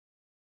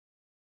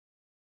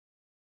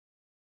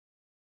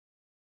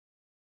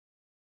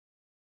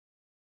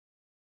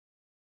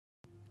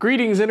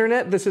Greetings,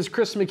 Internet. This is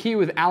Chris McKee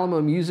with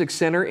Alamo Music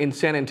Center in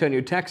San Antonio,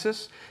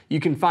 Texas.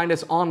 You can find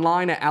us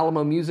online at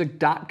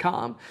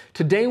alamomusic.com.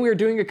 Today we are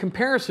doing a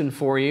comparison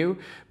for you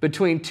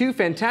between two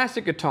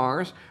fantastic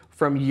guitars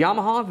from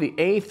Yamaha, the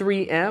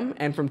A3M,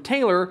 and from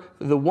Taylor,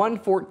 the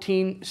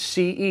 114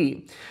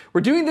 CE. We're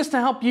doing this to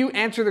help you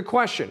answer the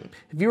question.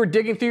 If you were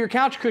digging through your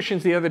couch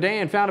cushions the other day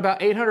and found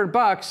about 800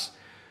 bucks,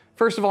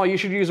 first of all, you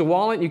should use a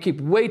wallet. You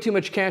keep way too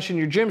much cash in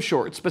your gym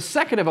shorts. But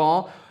second of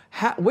all,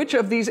 which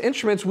of these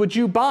instruments would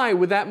you buy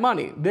with that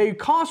money? They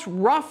cost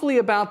roughly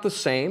about the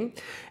same,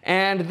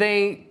 and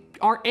they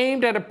are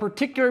aimed at a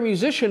particular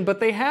musician, but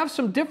they have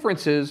some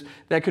differences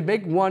that could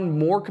make one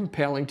more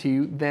compelling to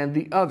you than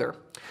the other.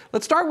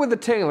 Let's start with the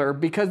Taylor,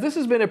 because this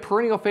has been a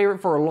perennial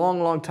favorite for a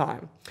long, long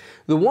time.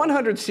 The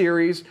 100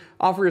 series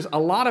offers a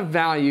lot of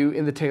value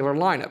in the Taylor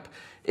lineup.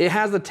 It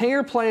has the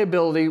Taylor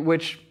playability,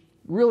 which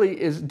really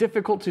is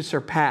difficult to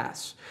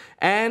surpass,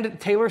 and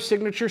Taylor's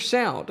signature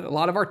sound, a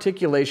lot of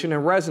articulation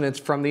and resonance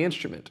from the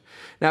instrument.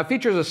 Now, it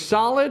features a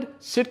solid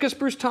Sitka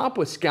spruce top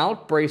with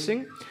scalloped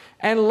bracing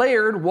and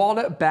layered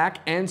walnut back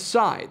and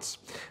sides.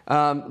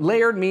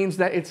 Layered means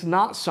that it's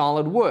not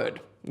solid wood.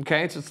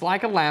 Okay, it's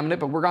like a laminate,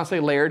 but we're gonna say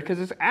layered because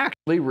it's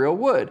actually real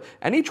wood.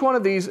 And each one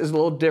of these is a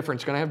little different.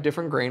 It's gonna have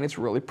different grain. It's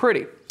really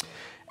pretty.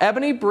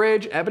 Ebony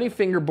bridge, ebony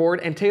fingerboard,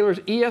 and Taylor's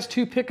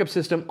ES2 pickup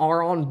system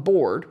are on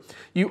board.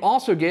 You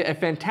also get a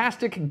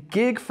fantastic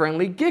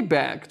gig-friendly gig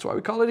bag. That's why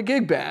we call it a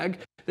gig bag,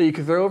 that you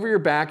can throw over your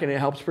back, and it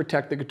helps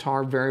protect the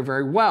guitar very,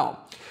 very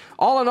well.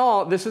 All in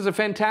all, this is a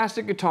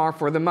fantastic guitar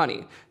for the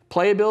money.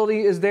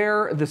 Playability is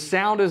there, the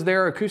sound is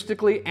there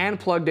acoustically and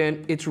plugged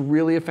in. It's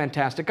really a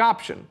fantastic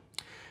option.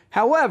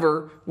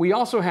 However, we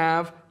also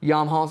have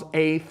Yamaha's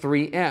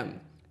A3M,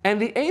 and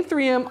the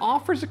A3M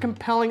offers a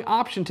compelling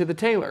option to the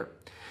Taylor.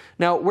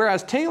 Now,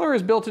 whereas Taylor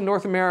is built in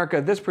North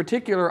America, this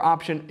particular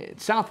option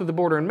south of the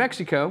border in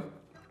Mexico,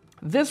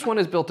 this one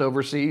is built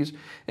overseas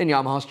in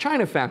Yamaha's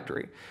China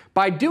factory.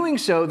 By doing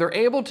so, they're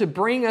able to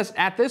bring us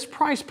at this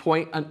price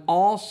point an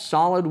all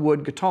solid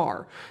wood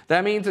guitar.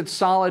 That means it's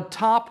solid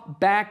top,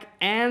 back,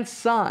 and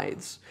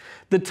sides.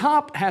 The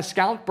top has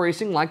scalloped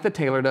bracing like the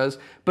Taylor does,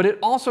 but it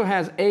also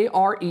has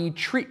ARE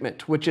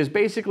treatment, which is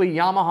basically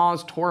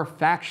Yamaha's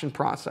torrefaction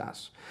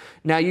process.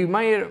 Now, you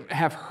might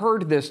have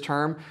heard this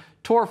term.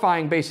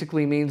 Torrefying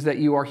basically means that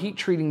you are heat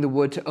treating the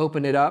wood to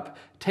open it up.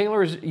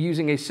 Taylor is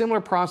using a similar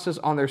process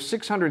on their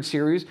 600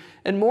 series,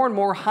 and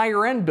more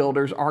higher end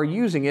builders are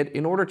using it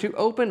in order to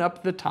open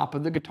up the top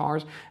of the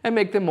guitars and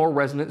make them more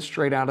resonant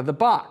straight out of the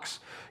box.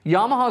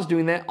 Yamaha is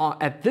doing that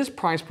at this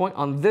price point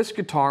on this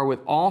guitar with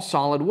all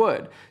solid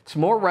wood. It's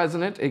more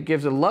resonant, it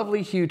gives a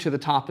lovely hue to the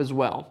top as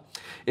well.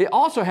 It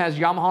also has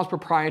Yamaha's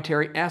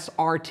proprietary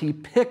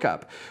SRT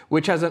pickup,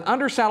 which has an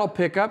undersaddle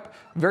pickup,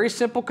 very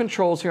simple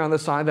controls here on the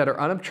side that are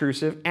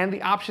unobtrusive, and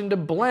the option to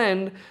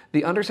blend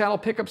the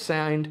undersaddle pickup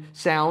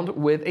sound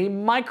with a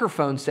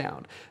microphone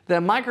sound. The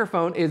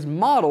microphone is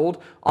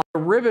modeled on a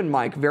ribbon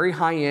mic, very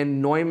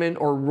high-end Neumann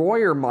or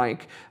Royer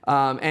mic,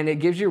 and it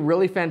gives you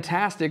really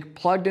fantastic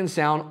plugged-in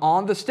sound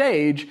on the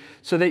stage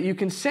so that you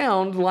can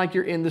sound like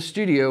you're in the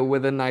studio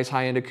with a nice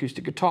high-end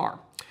acoustic guitar.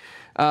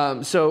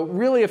 So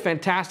really a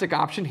fantastic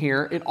option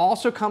here. It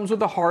also comes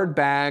with a hard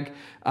bag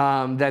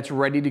that's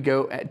ready to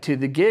go to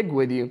the gig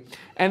with you.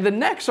 And the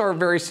necks are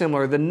very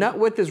similar. The nut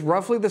width is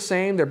roughly the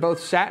same. They're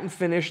both satin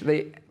finish.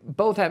 They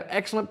both have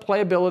excellent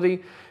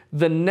playability.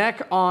 The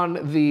neck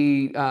on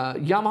the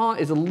Yamaha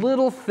is a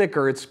little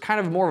thicker. It's kind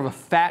of more of a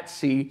fat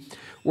C,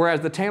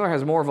 whereas the Taylor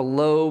has more of a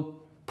low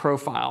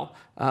profile,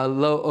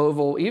 low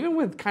oval, even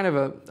with kind of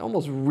a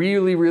almost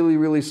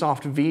really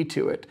soft V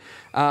to it.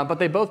 But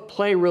they both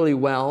play really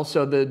well,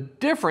 so the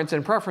difference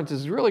in preference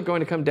is really going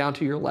to come down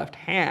to your left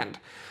hand.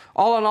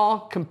 All in all,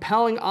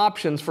 compelling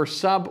options for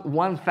sub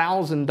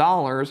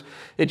 $1,000.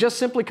 It just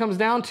simply comes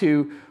down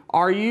to,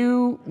 are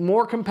you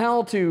more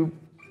compelled to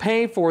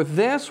pay for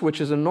this,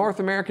 which is a North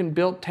American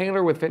built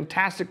Taylor with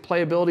fantastic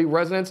playability,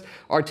 resonance,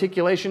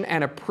 articulation,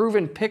 and a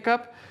proven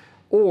pickup,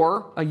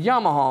 or a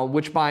Yamaha,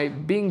 which by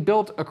being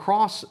built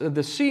across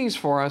the seas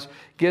for us,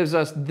 gives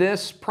us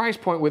this price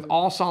point with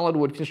all solid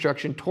wood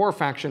construction,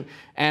 torrefaction,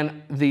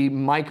 and the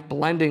mic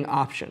blending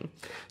option.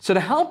 So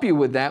to help you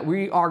with that,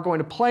 we are going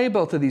to play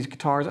both of these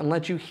guitars and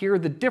let you hear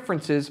the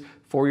differences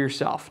for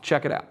yourself.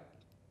 Check it out.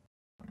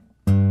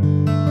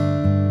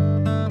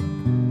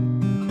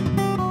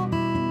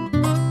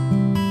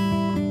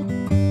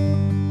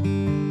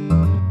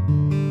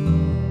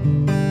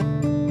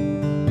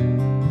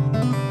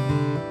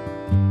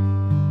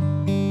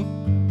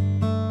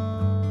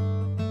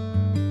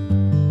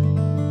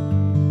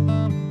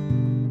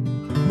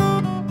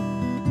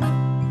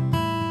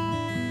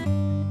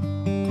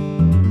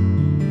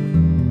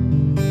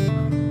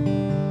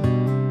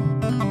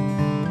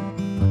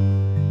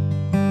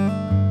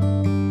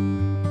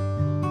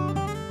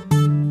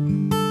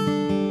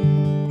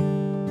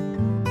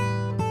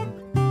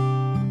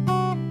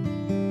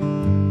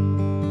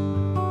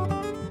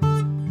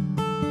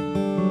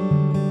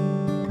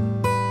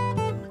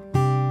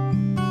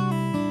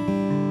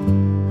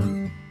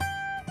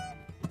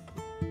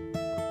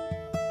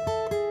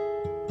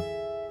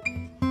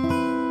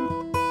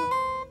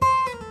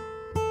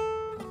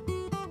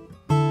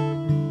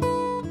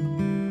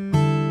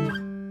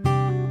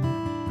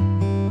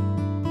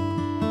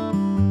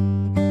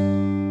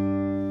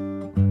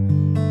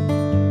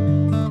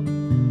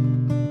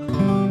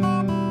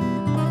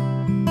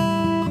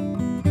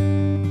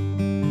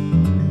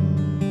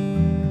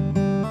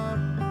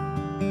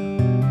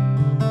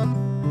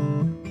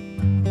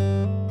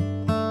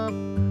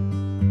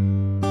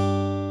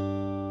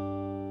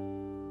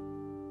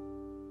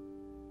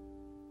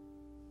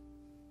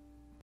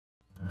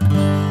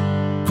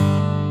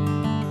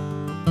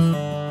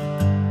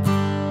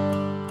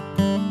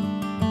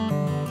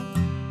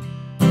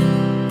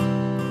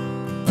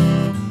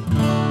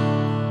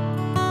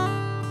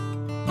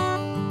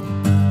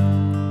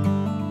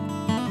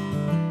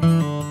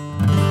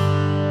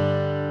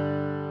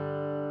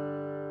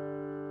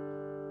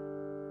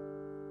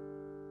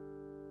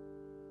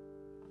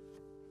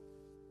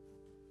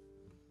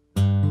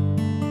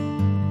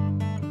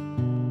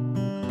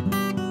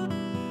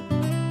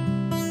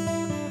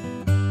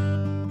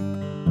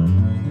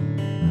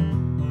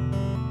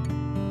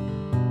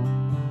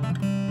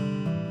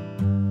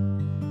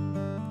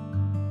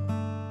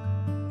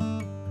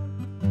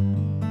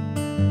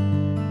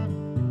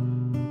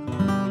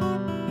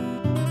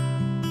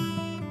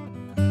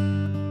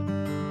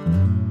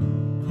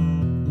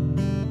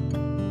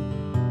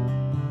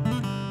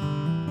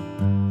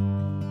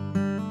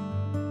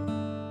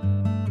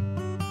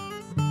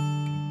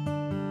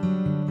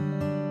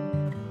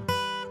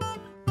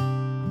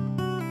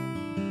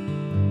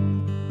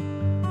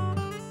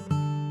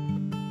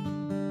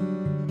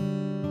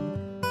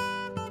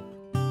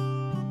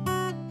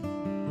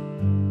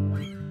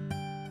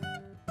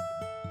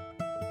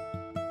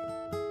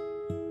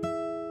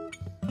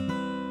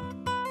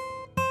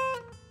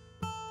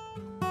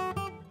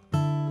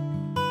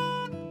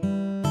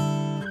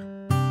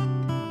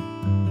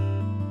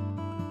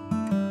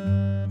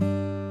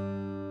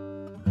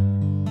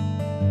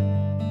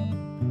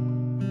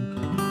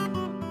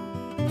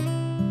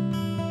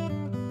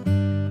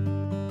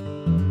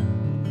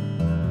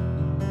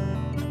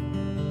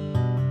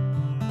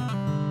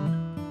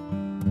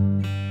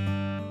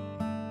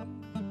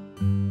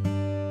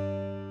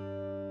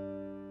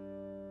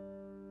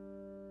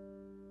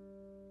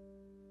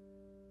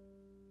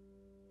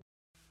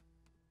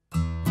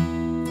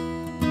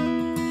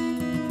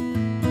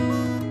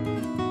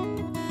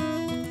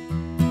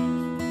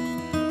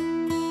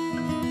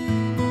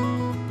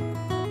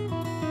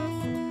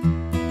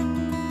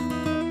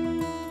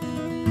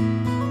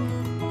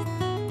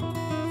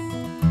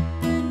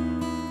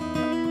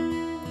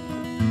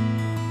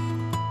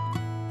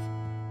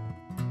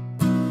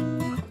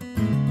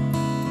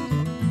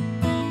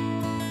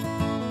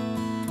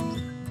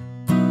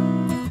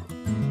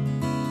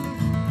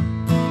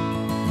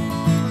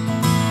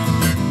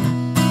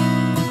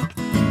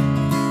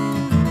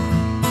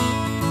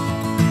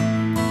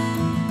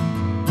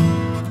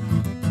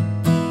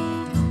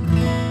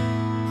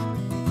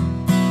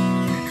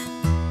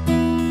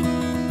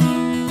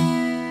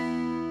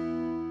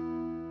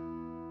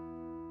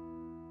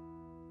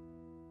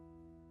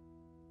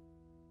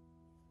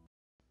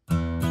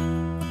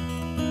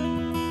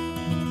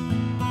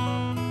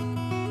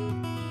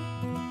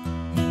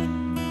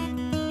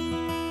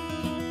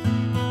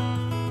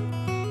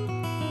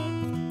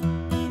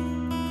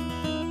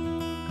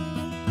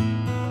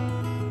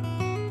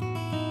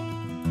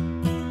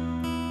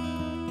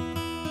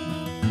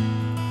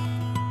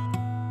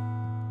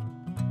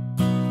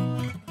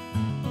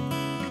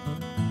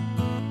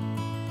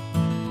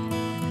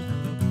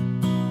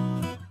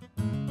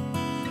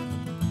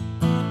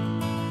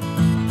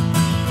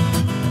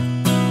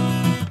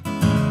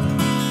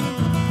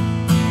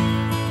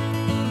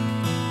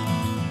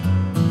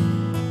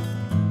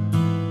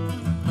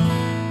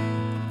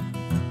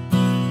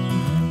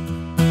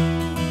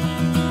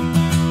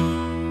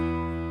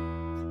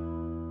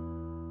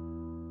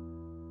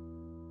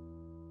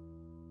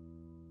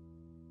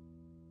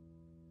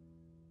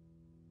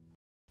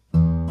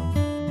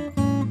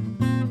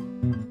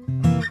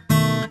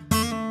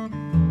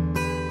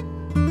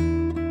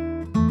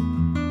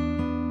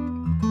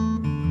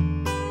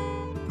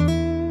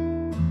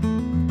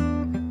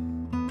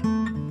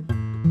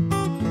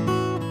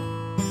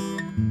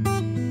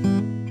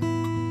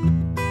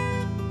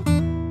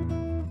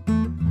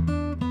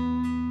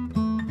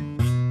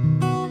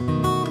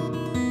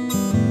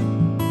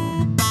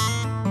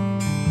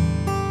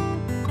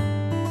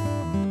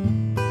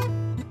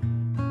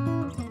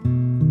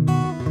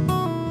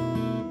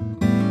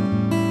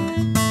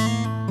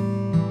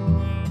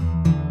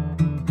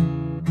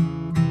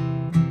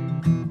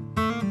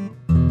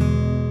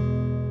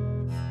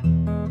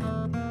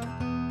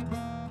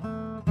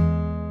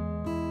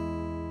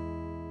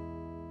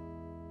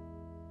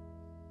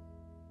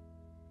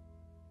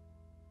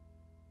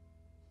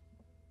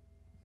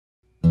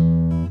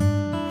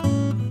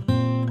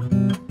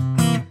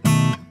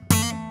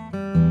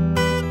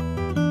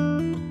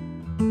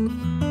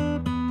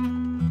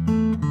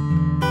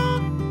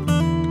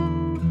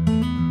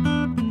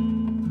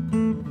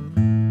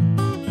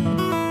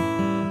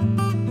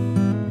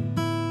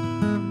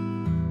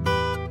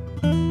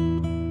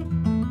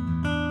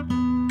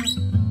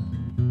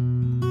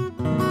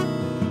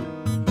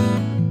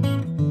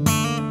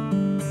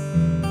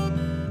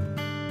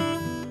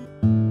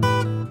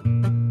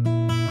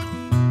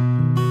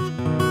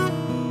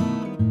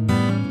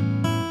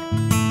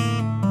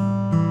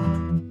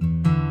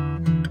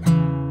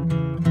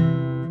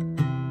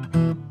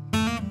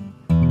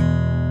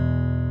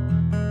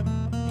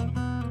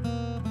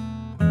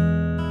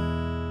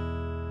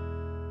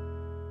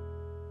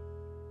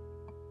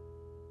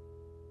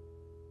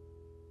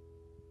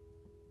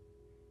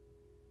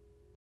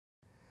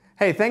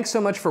 Hey, thanks so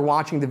much for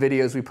watching the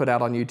videos we put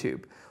out on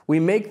YouTube. We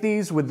make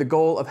these with the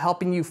goal of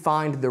helping you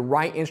find the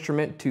right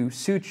instrument to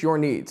suit your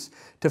needs,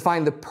 to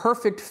find the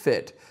perfect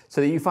fit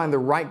so that you find the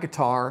right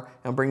guitar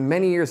and bring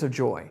many years of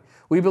joy.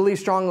 We believe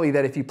strongly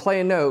that if you play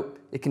a note,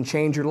 it can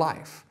change your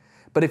life.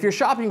 But if you're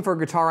shopping for a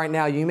guitar right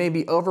now, you may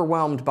be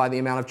overwhelmed by the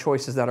amount of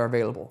choices that are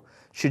available.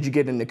 Should you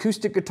get an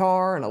acoustic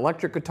guitar, an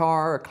electric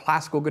guitar, a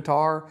classical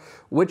guitar?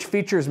 Which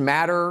features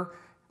matter?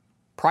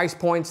 Price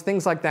points,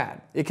 things like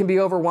that. It can be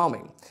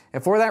overwhelming.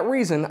 And for that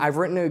reason, I've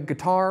written a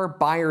guitar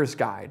buyer's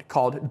guide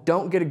called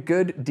Don't Get a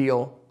Good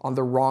Deal on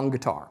the Wrong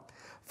Guitar.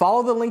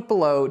 Follow the link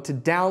below to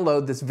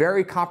download this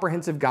very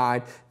comprehensive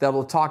guide that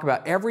will talk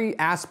about every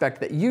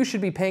aspect that you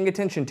should be paying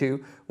attention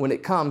to when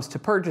it comes to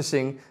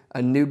purchasing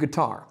a new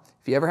guitar.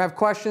 If you ever have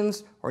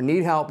questions or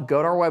need help,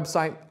 go to our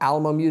website,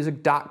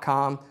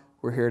 alamomusic.com.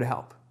 We're here to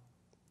help.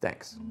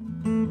 Thanks.